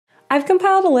I've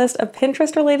compiled a list of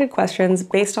Pinterest-related questions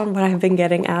based on what I've been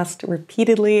getting asked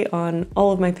repeatedly on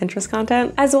all of my Pinterest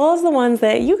content, as well as the ones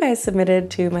that you guys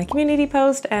submitted to my community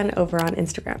post and over on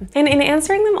Instagram. And in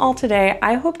answering them all today,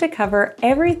 I hope to cover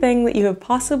everything that you have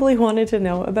possibly wanted to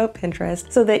know about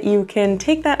Pinterest so that you can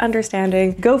take that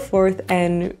understanding, go forth,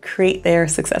 and create there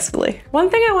successfully. One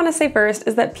thing I want to say first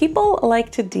is that people like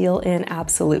to deal in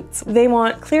absolutes. They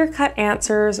want clear-cut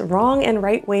answers, wrong and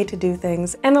right way to do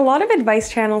things, and a lot of advice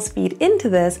channels feed into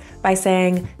this by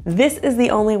saying, this is the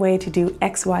only way to do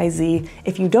XYZ.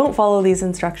 If you don't follow these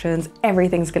instructions,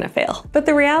 everything's gonna fail. But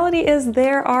the reality is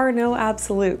there are no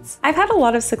absolutes. I've had a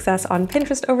lot of success on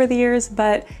Pinterest over the years,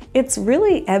 but it's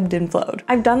really ebbed and flowed.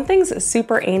 I've done things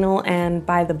super anal and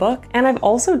by the book, and I've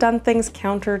also done things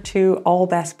counter to all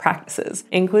best practices,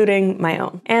 including my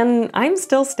own. And I'm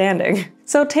still standing.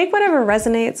 So take whatever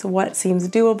resonates, what seems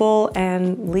doable,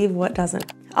 and leave what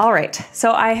doesn't. All right,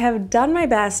 so I have done my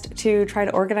best to try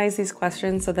to organize these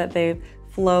questions so that they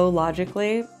flow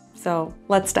logically. So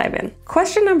let's dive in.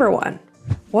 Question number 1.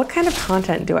 What kind of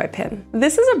content do I pin?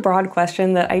 This is a broad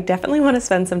question that I definitely want to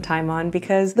spend some time on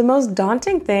because the most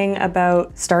daunting thing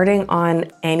about starting on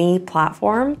any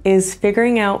platform is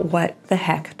figuring out what the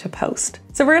heck to post.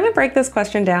 So we're going to break this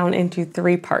question down into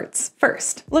 3 parts.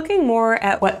 First, looking more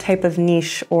at what type of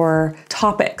niche or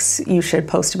topics you should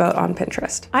post about on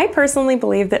Pinterest. I personally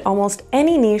believe that almost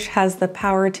any niche has the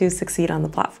power to succeed on the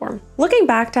platform. Looking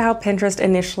back to how Pinterest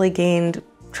initially gained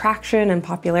traction and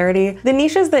popularity, the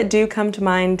niches that do come to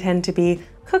mind tend to be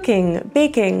cooking,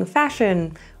 baking,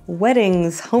 fashion,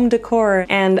 weddings, home decor,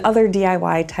 and other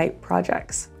DIY type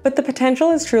projects. But the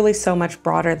potential is truly so much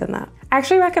broader than that. I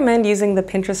actually recommend using the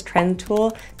Pinterest trend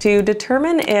tool to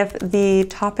determine if the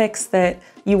topics that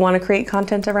you want to create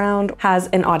content around has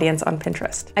an audience on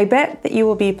Pinterest. I bet that you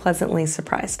will be pleasantly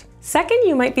surprised. Second,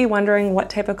 you might be wondering what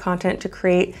type of content to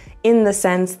create in the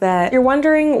sense that you're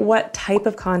wondering what type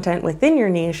of content within your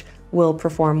niche will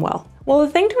perform well. Well,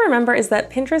 the thing to remember is that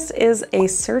Pinterest is a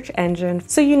search engine,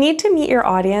 so you need to meet your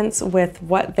audience with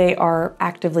what they are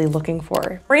actively looking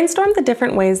for. Brainstorm the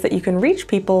different ways that you can reach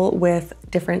people with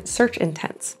different search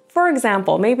intents. For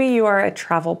example, maybe you are a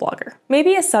travel blogger.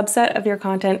 Maybe a subset of your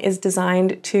content is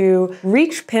designed to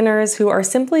reach pinners who are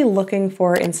simply looking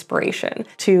for inspiration,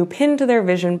 to pin to their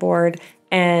vision board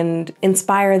and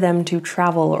inspire them to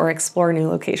travel or explore new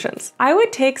locations. I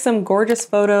would take some gorgeous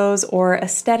photos or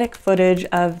aesthetic footage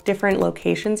of different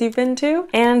locations you've been to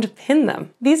and pin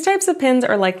them. These types of pins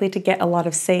are likely to get a lot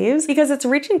of saves because it's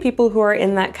reaching people who are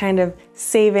in that kind of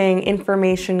saving,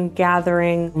 information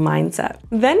gathering mindset.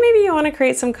 Then maybe you want to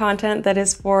create some content that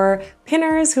is for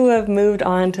pinners who have moved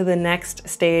on to the next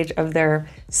stage of their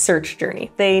search journey.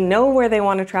 They know where they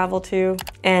want to travel to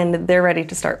and they're ready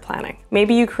to start planning.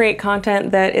 Maybe you create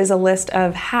content that is a list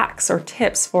of hacks or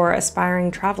tips for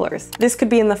aspiring travelers. This could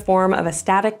be in the form of a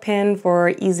static pin for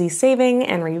easy saving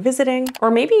and revisiting, or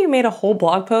maybe you made a whole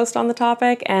blog post on the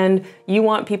topic and you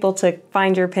want people to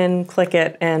find your pin, click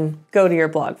it, and go to your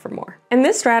blog for more. And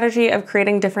this strategy of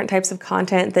creating different types of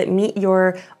content that meet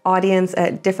your audience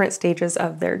at different stages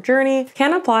of their journey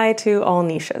can apply to all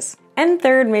niches. And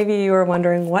third, maybe you are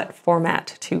wondering what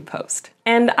format to post.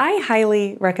 And I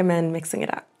highly recommend mixing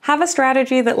it up. Have a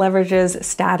strategy that leverages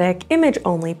static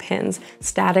image-only pins,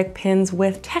 static pins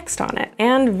with text on it,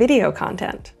 and video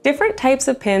content. Different types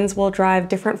of pins will drive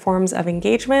different forms of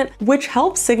engagement, which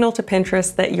helps signal to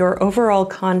Pinterest that your overall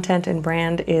content and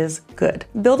brand is good,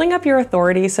 building up your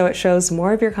authority so it shows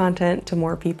more of your content to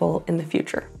more people in the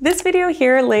future. This video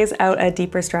here lays out a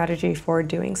deeper strategy for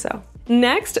doing so.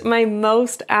 Next, my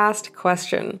most asked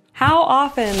question. How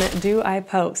often do I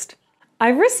post?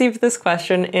 I've received this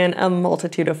question in a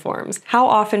multitude of forms. How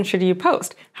often should you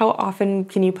post? How often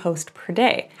can you post per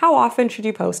day? How often should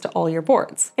you post to all your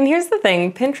boards? And here's the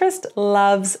thing, Pinterest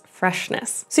loves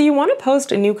freshness. So you want to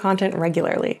post new content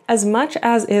regularly, as much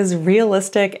as is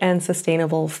realistic and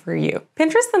sustainable for you.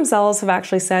 Pinterest themselves have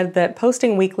actually said that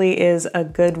posting weekly is a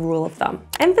good rule of thumb,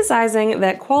 emphasizing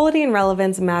that quality and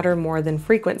relevance matter more than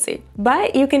frequency.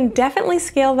 But you can definitely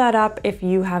scale that up if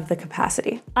you have the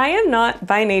capacity. I am not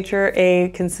by nature a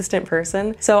consistent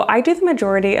person, so I do the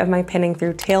majority of my pinning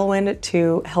through Tailwind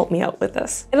to help me out with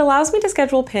this. It allows me to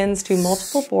schedule pins to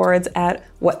multiple boards at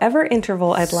whatever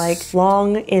interval I'd like,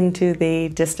 long into the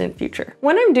distant future.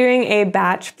 When I'm doing a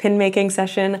batch pin making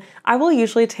session, I will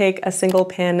usually take a single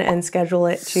pin and schedule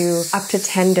it to up to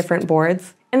 10 different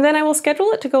boards. And then I will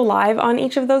schedule it to go live on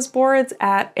each of those boards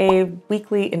at a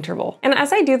weekly interval. And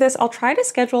as I do this, I'll try to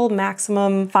schedule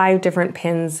maximum 5 different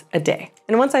pins a day.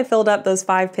 And once I filled up those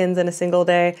 5 pins in a single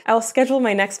day, I'll schedule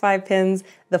my next 5 pins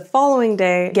the following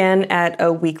day, again at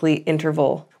a weekly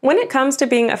interval, When it comes to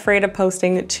being afraid of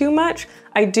posting too much,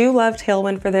 I do love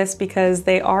Tailwind for this because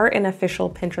they are an official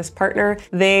Pinterest partner.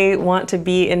 They want to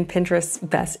be in Pinterest's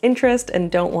best interest and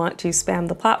don't want to spam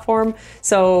the platform.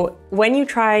 So when you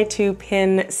try to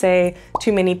pin, say,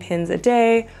 too many pins a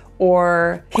day,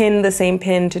 or pin the same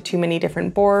pin to too many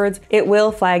different boards, it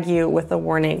will flag you with a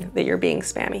warning that you're being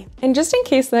spammy. And just in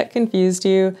case that confused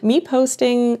you, me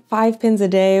posting 5 pins a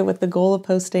day with the goal of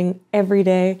posting every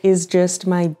day is just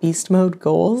my beast mode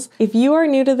goals. If you are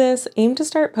new to this, aim to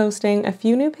start posting a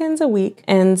few new pins a week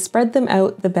and spread them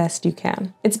out the best you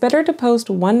can. It's better to post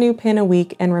 1 new pin a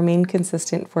week and remain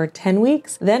consistent for 10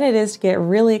 weeks than it is to get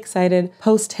really excited,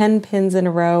 post 10 pins in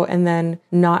a row, and then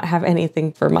not have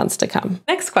anything for months to come.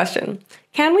 Next question.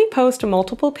 Can we post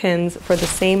multiple pins for the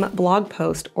same blog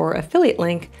post or affiliate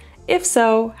link? If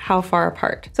so, how far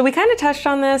apart? So we kind of touched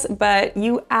on this, but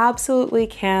you absolutely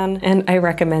can, and I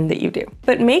recommend that you do.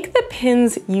 But make the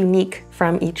pins unique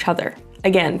from each other.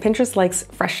 Again, Pinterest likes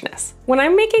freshness. When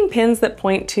I'm making pins that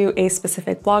point to a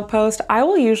specific blog post, I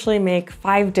will usually make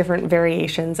 5 different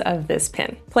variations of this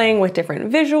pin, playing with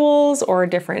different visuals or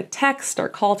different text or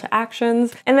call to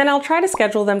actions, and then I'll try to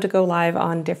schedule them to go live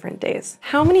on different days.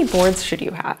 How many boards should you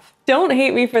have? Don't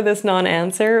hate me for this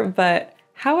non-answer, but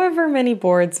however many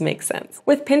boards make sense.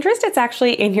 With Pinterest, it's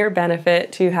actually in your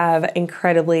benefit to have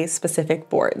incredibly specific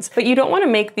boards, but you don't want to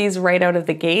make these right out of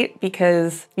the gate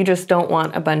because you just don't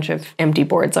want a bunch of empty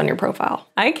boards on your profile.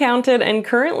 I counted, and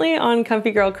currently on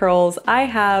Comfy Girl Curls, I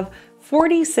have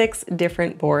 46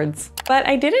 different boards. But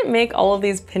I didn't make all of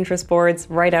these Pinterest boards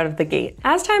right out of the gate.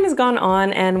 As time has gone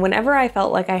on, and whenever I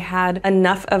felt like I had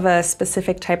enough of a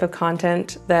specific type of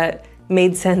content that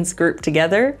made sense grouped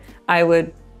together, I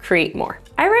would create more.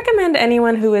 I recommend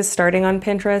anyone who is starting on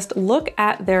Pinterest look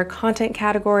at their content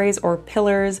categories or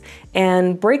pillars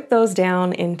and break those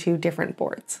down into different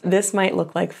boards. This might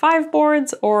look like 5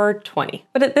 boards or 20.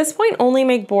 But at this point, only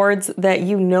make boards that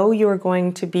you know you are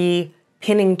going to be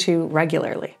pinning to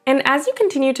regularly. And as you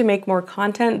continue to make more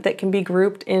content that can be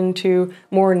grouped into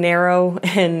more narrow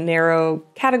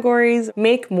categories,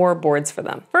 make more boards for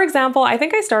them. For example, I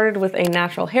think I started with a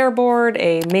natural hair board,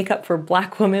 a makeup for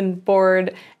Black women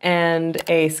board, and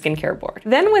a skincare board.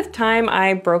 Then with time,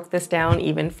 I broke this down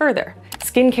even further.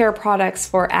 Skincare products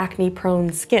for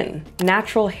acne-prone skin,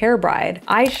 natural hair bride,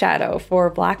 eyeshadow for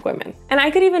Black women. And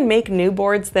I could even make new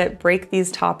boards that break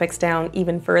these topics down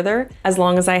even further, as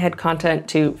long as I had content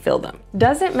to fill them.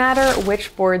 Does it matter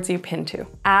which boards you pin to?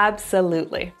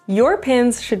 Absolutely. Your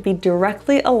pins should be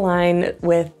directly aligned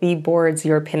with the boards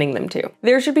you're pinning them to.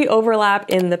 There should be overlap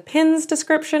in the pin's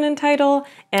description and title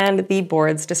and the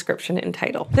board's description and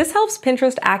title. This helps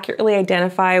Pinterest accurately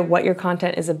identify what your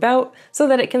content is about so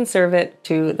that it can serve it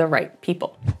to the right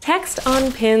people. Text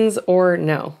on pins or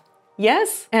no?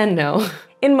 Yes and no.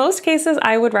 In most cases,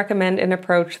 I would recommend an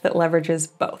approach that leverages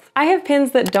both. I have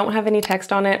pins that don't have any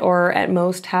text on it, or at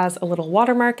most has a little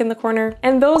watermark in the corner,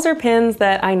 and those are pins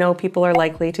that I know people are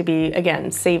likely to be, again,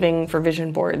 saving for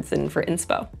vision boards and for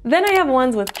inspo. Then I have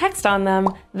ones with text on them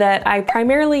that I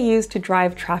primarily use to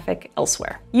drive traffic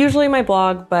elsewhere. Usually my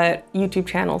blog, but YouTube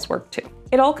channels work too.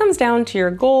 It all comes down to your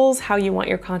goals, how you want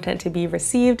your content to be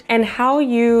received, and how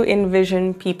you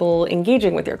envision people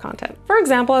engaging with your content. For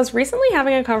example, I was recently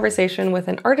having a conversation with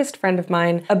an artist friend of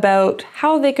mine about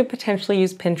how they could potentially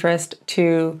use Pinterest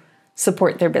to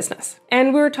support their business.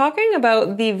 And we were talking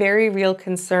about the very real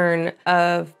concern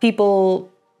of people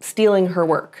stealing her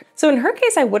work. So in her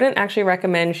case, I wouldn't actually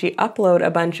recommend she upload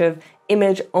a bunch of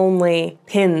image-only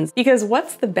pins, because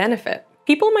what's the benefit?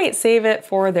 People might save it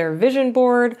for their vision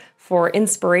board, for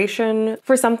inspiration,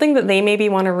 for something that they maybe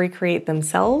want to recreate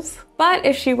themselves. But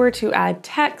if she were to add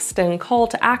text and call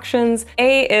to actions,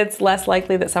 A, it's less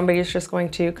likely that somebody is just going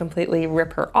to completely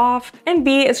rip her off, and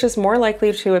B, it's just more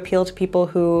likely to appeal to people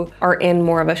who are in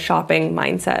more of a shopping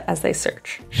mindset as they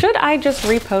search. Should I just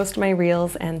repost my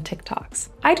Reels and TikToks?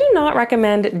 I do not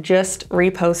recommend just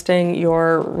reposting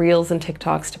your Reels and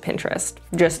TikToks to Pinterest,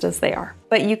 just as they are.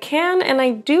 But you can, and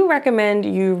I do recommend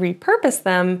you repurpose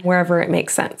them wherever it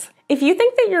makes sense. If you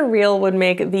think that your reel would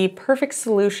make the perfect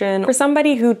solution for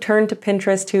somebody who turned to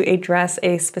Pinterest to address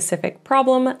a specific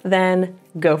problem, then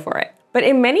go for it. But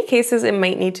in many cases, it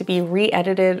might need to be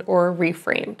re-edited or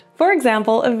reframed. For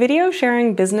example, a video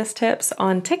sharing business tips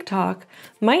on TikTok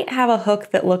might have a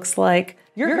hook that looks like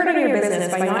you're hurting your business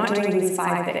by not doing these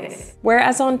 5 things.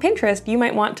 Whereas on Pinterest, you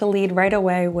might want to lead right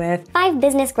away with 5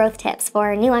 business growth tips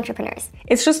for new entrepreneurs.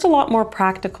 It's just a lot more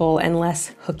practical and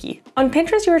less hooky. On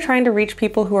Pinterest, you are trying to reach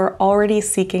people who are already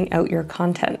seeking out your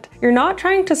content. You're not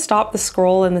trying to stop the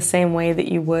scroll in the same way that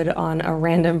you would on a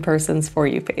random person's For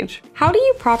You page. How do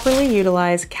you properly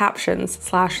utilize captions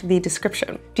 / the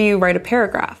description? Do you write a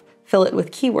paragraph? Fill it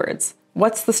with keywords?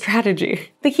 What's the strategy?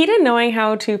 The key to knowing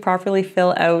how to properly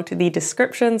fill out the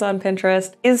descriptions on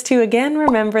Pinterest is to again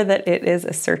remember that it is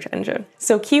a search engine.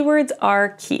 So keywords are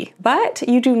key, but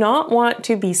you do not want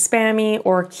to be spammy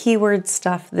or keyword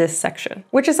stuff this section,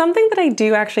 which is something that I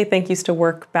do actually think used to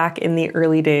work back in the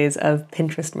early days of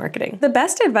Pinterest marketing. The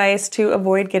best advice to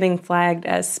avoid getting flagged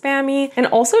as spammy, and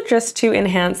also just to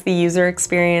enhance the user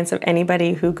experience of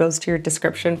anybody who goes to your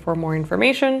description for more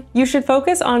information, you should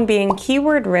focus on being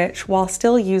keyword rich while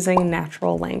still using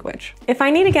natural language. If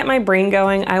I need to get my brain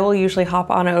going, I will usually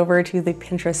hop on over to the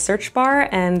Pinterest search bar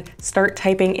and start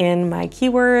typing in my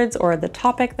keywords or the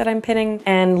topic that I'm pinning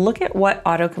and look at what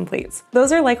auto-completes.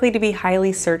 Those are likely to be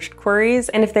highly searched queries,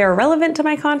 and if they are relevant to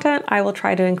my content, I will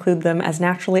try to include them as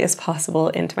naturally as possible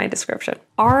into my description.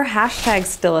 Are hashtags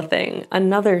still a thing?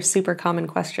 Another super common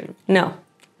question. No,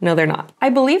 they're not.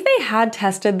 I believe they had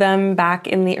tested them back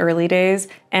in the early days,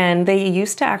 and they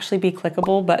used to actually be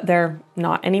clickable, but they're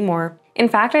not anymore. In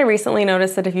fact, I recently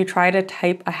noticed that if you try to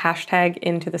type a hashtag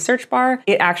into the search bar,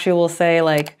 it actually will say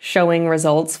like showing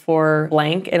results for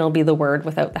blank, and it'll be the word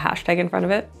without the hashtag in front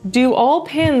of it. Do all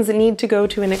pins need to go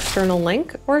to an external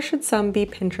link, or should some be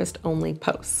Pinterest only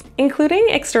posts? Including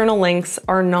external links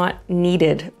are not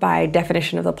needed by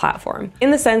definition of the platform,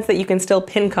 in the sense that you can still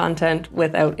pin content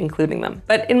without including them.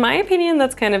 But in my opinion,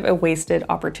 that's kind of a wasted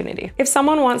opportunity. If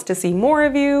someone wants to see more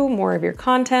of you, more of your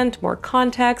content, more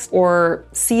context, or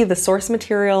see the source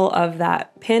material of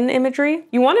that pin imagery,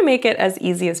 you want to make it as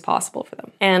easy as possible for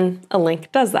them. And a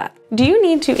link does that. Do you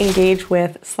need to engage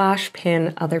with /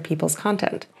 pin other people's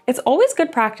content? It's always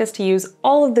good practice to use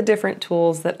all of the different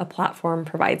tools that a platform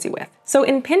provides you with. So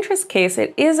in Pinterest's case,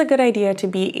 it is a good idea to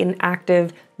be an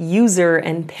active user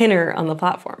and pinner on the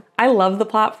platform. I love the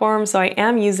platform, so I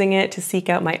am using it to seek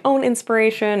out my own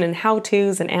inspiration and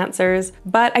how-tos and answers,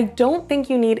 but I don't think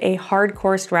you need a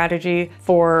hardcore strategy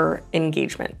for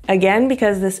engagement. Again,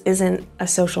 because this isn't a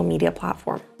social media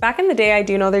platform. Back in the day, I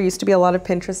do know there used to be a lot of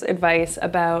Pinterest advice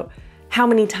about how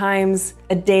many times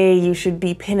a day you should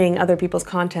be pinning other people's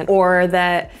content, or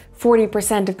that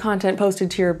 40% of content posted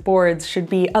to your boards should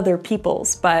be other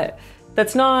people's, but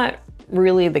that's not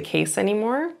really the case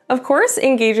anymore. Of course,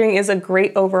 engaging is a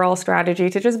great overall strategy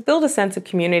to just build a sense of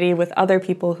community with other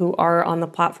people who are on the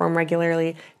platform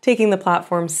regularly, taking the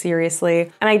platform seriously.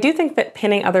 And I do think that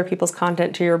pinning other people's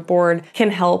content to your board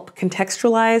can help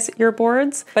contextualize your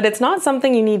boards, but it's not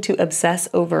something you need to obsess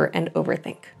over and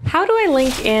overthink. How do I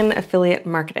link in affiliate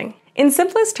marketing? In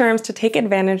simplest terms, to take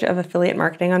advantage of affiliate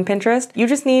marketing on Pinterest, you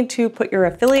just need to put your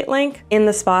affiliate link in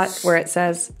the spot where it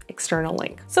says external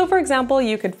link. So for example,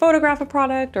 you could photograph a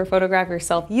product or photograph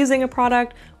yourself using a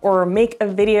product, or make a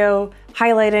video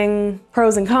highlighting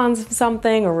pros and cons of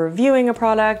something or reviewing a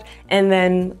product, and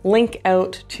then link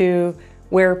out to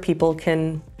where people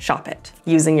can shop it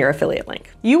using your affiliate link.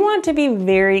 You want to be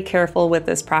very careful with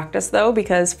this practice though,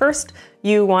 because first,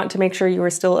 you want to make sure you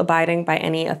are still abiding by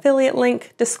any affiliate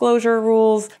link disclosure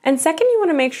rules. And second, you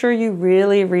want to make sure you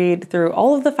really read through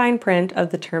all of the fine print of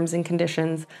the terms and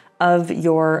conditions of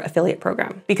your affiliate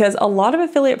program, because a lot of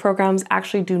affiliate programs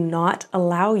actually do not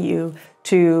allow you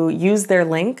to use their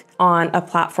link on a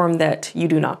platform that you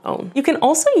do not own. You can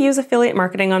also use affiliate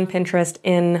marketing on Pinterest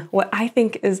in what I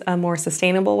think is a more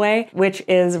sustainable way, which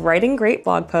is writing great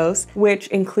blog posts, which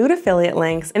include affiliate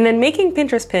links, and then making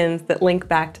Pinterest pins that link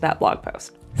back to that blog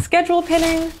post. Schedule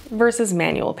pinning versus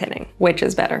manual pinning, which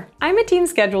is better? I'm a team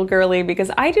schedule girly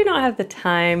because I do not have the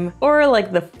time or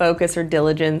like the focus or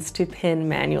diligence to pin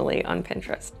manually on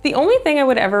Pinterest. The only thing I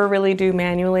would ever really do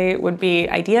manually would be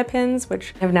idea pins,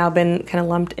 which have now been kind of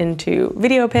lumped into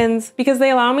video pins because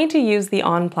they allow me to use the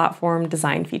on-platform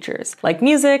design features like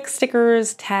music,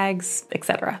 stickers, tags,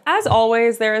 etc. As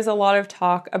always, there is a lot of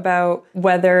talk about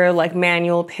whether like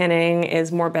manual pinning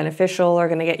is more beneficial or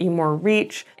going to get you more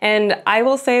reach, and I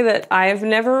will say that I've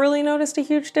never really noticed a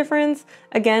huge difference.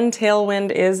 Again,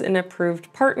 Tailwind is an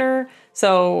approved partner,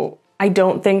 so I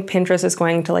don't think Pinterest is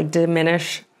going to like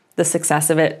diminish the success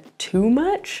of it too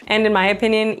much. And in my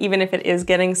opinion, even if it is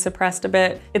getting suppressed a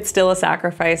bit, it's still a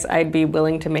sacrifice I'd be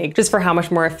willing to make just for how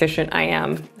much more efficient I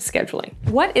am scheduling.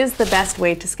 What is the best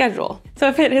way to schedule? So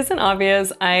if it isn't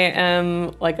obvious, I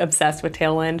am like obsessed with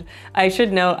Tailwind. I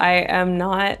should note I am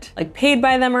not like paid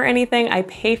by them or anything. I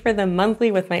pay for them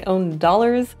monthly with my own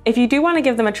dollars. If you do want to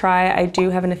give them a try, I do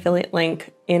have an affiliate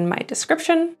link in my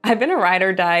description. I've been a ride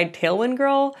or die Tailwind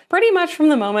girl pretty much from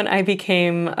the moment I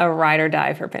became a ride or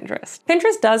die for Pinterest.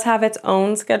 Pinterest does have its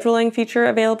own scheduling feature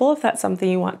available if that's something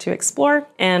you want to explore,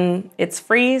 and it's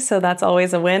free, so that's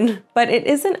always a win. But it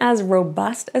isn't as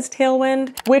robust as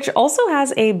Tailwind, which also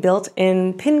has a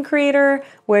built-in pin creator,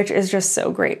 which is just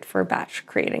so great for batch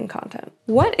creating content.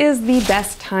 What is the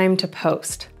best time to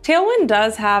post? Tailwind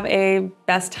does have a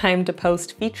best time to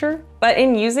post feature, but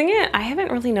in using it, I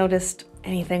haven't really noticed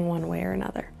anything one way or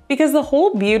another. Because the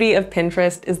whole beauty of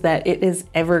Pinterest is that it is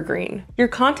evergreen. Your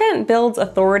content builds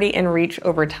authority and reach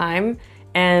over time,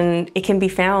 and it can be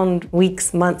found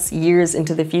weeks, months, years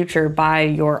into the future by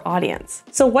your audience.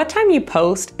 So what time you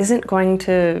post isn't going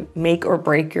to make or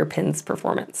break your pin's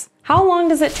performance. How long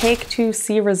does it take to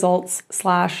see results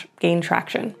 / gain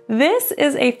traction? This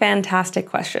is a fantastic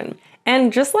question.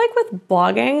 And just like with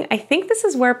blogging, I think this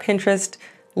is where Pinterest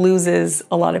loses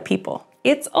a lot of people.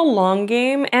 It's a long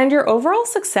game, and your overall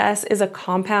success is a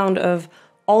compound of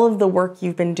all of the work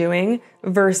you've been doing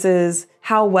versus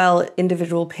how well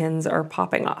individual pins are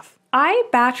popping off. I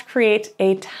batch create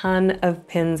a ton of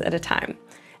pins at a time,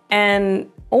 and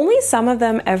only some of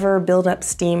them ever build up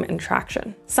steam and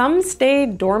traction. Some stay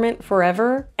dormant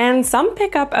forever, and some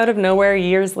pick up out of nowhere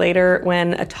years later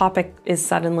when a topic is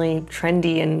suddenly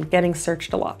trendy and getting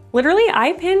searched a lot. Literally,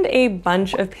 I pinned a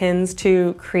bunch of pins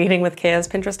to Creating with Kaya's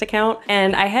Pinterest account,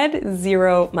 and I had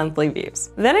 0 monthly views.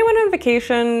 Then I went on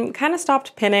vacation, kind of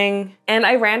stopped pinning, and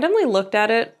I randomly looked at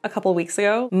it a couple weeks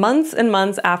ago, months and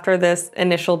months after this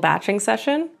initial batching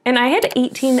session, and I had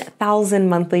 18,000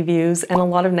 monthly views and a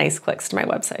lot of nice clicks to my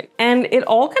website. And it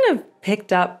all kind of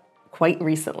picked up quite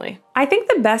recently. I think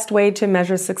the best way to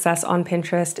measure success on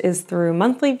Pinterest is through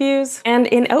monthly views, and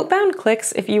in outbound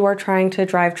clicks if you are trying to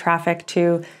drive traffic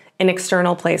to an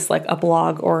external place like a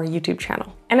blog or a YouTube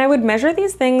channel. And I would measure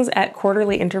these things at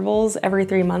quarterly intervals every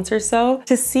 3 months or so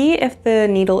to see if the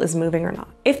needle is moving or not.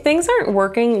 If things aren't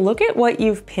working, look at what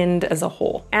you've pinned as a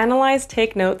whole. Analyze,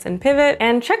 take notes, and pivot,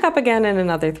 and check up again in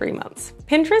another 3 months.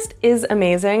 Pinterest is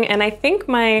amazing, and I think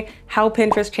my How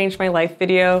Pinterest Changed My Life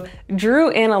video drew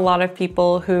in a lot of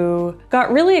people who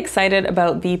got really excited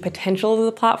about the potential of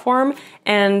the platform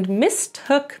and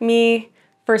mistook me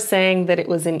for saying that it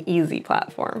was an easy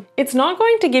platform. It's not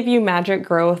going to give you magic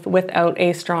growth without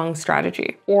a strong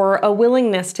strategy or a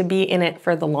willingness to be in it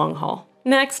for the long haul.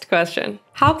 Next question.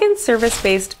 How can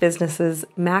service-based businesses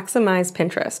maximize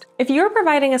Pinterest? If you're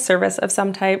providing a service of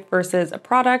some type versus a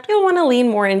product, you'll want to lean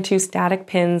more into static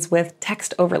pins with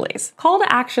text overlays, call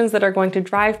to actions that are going to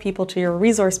drive people to your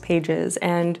resource pages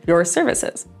and your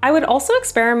services. I would also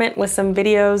experiment with some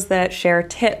videos that share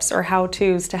tips or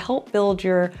how-tos to help build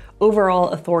your overall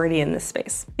authority in this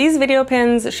space. These video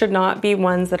pins should not be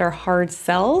ones that are hard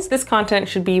sells. This content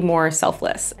should be more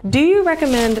selfless. Do you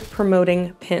recommend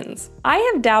promoting pins? I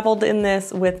have dabbled in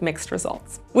this with mixed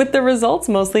results, with the results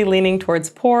mostly leaning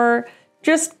towards poor,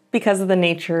 just because of the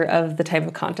nature of the type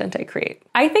of content I create.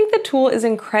 I think the tool is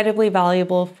incredibly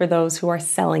valuable for those who are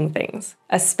selling things,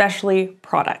 especially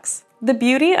products. The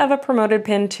beauty of a promoted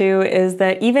pin too is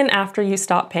that even after you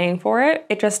stop paying for it,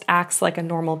 it just acts like a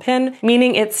normal pin,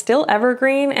 meaning it's still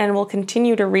evergreen and will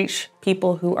continue to reach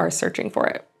people who are searching for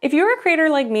it. If you're a creator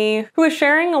like me who is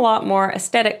sharing a lot more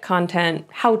aesthetic content,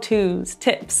 how-tos,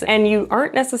 tips, and you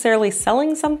aren't necessarily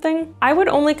selling something, I would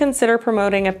only consider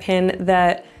promoting a pin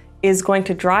that is going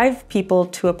to drive people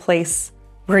to a place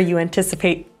where you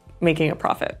anticipate making a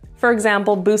profit. For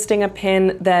example, boosting a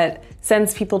pin that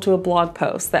sends people to a blog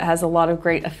post that has a lot of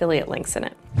great affiliate links in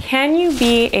it. Can you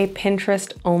be a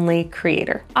Pinterest-only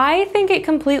creator? I think it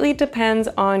completely depends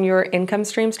on your income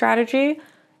stream strategy,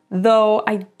 though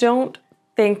I don't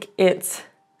think it's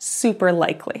super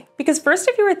likely. Because first,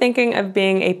 if you were thinking of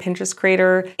being a Pinterest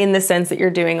creator in the sense that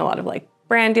you're doing a lot of like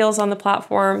brand deals on the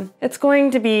platform, it's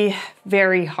going to be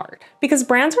very hard. Because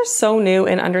brands are so new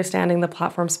in understanding the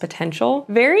platform's potential,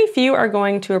 very few are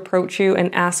going to approach you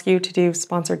and ask you to do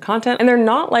sponsored content, and they're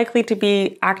not likely to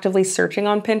be actively searching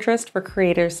on Pinterest for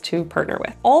creators to partner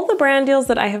with. All the brand deals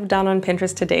that I have done on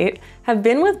Pinterest to date have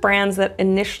been with brands that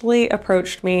initially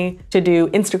approached me to do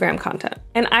Instagram content.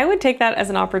 And I would take that as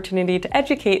an opportunity to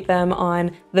educate them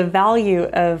on the value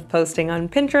of posting on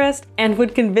Pinterest and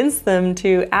would convince them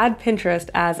to add Pinterest Pinterest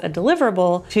as a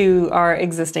deliverable to our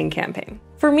existing campaign.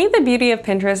 For me, the beauty of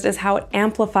Pinterest is how it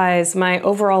amplifies my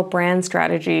overall brand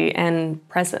strategy and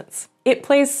presence. It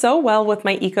plays so well with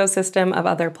my ecosystem of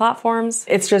other platforms.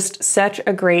 It's just such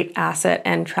a great asset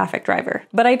and traffic driver.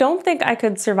 But I don't think I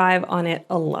could survive on it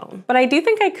alone. But I do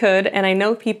think I could, and I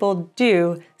know people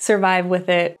do survive with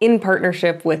it in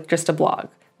partnership with just a blog,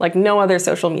 like no other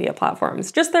social media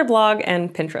platforms, just their blog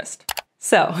and Pinterest.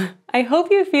 So I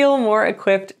hope you feel more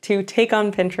equipped to take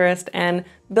on Pinterest and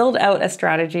build out a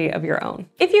strategy of your own.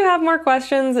 If you have more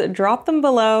questions, drop them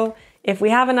below. If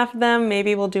we have enough of them,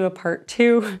 maybe we'll do a part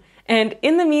 2. And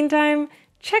in the meantime,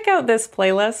 check out this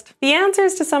playlist. The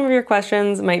answers to some of your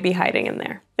questions might be hiding in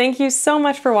there. Thank you so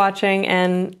much for watching,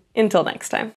 and until next time.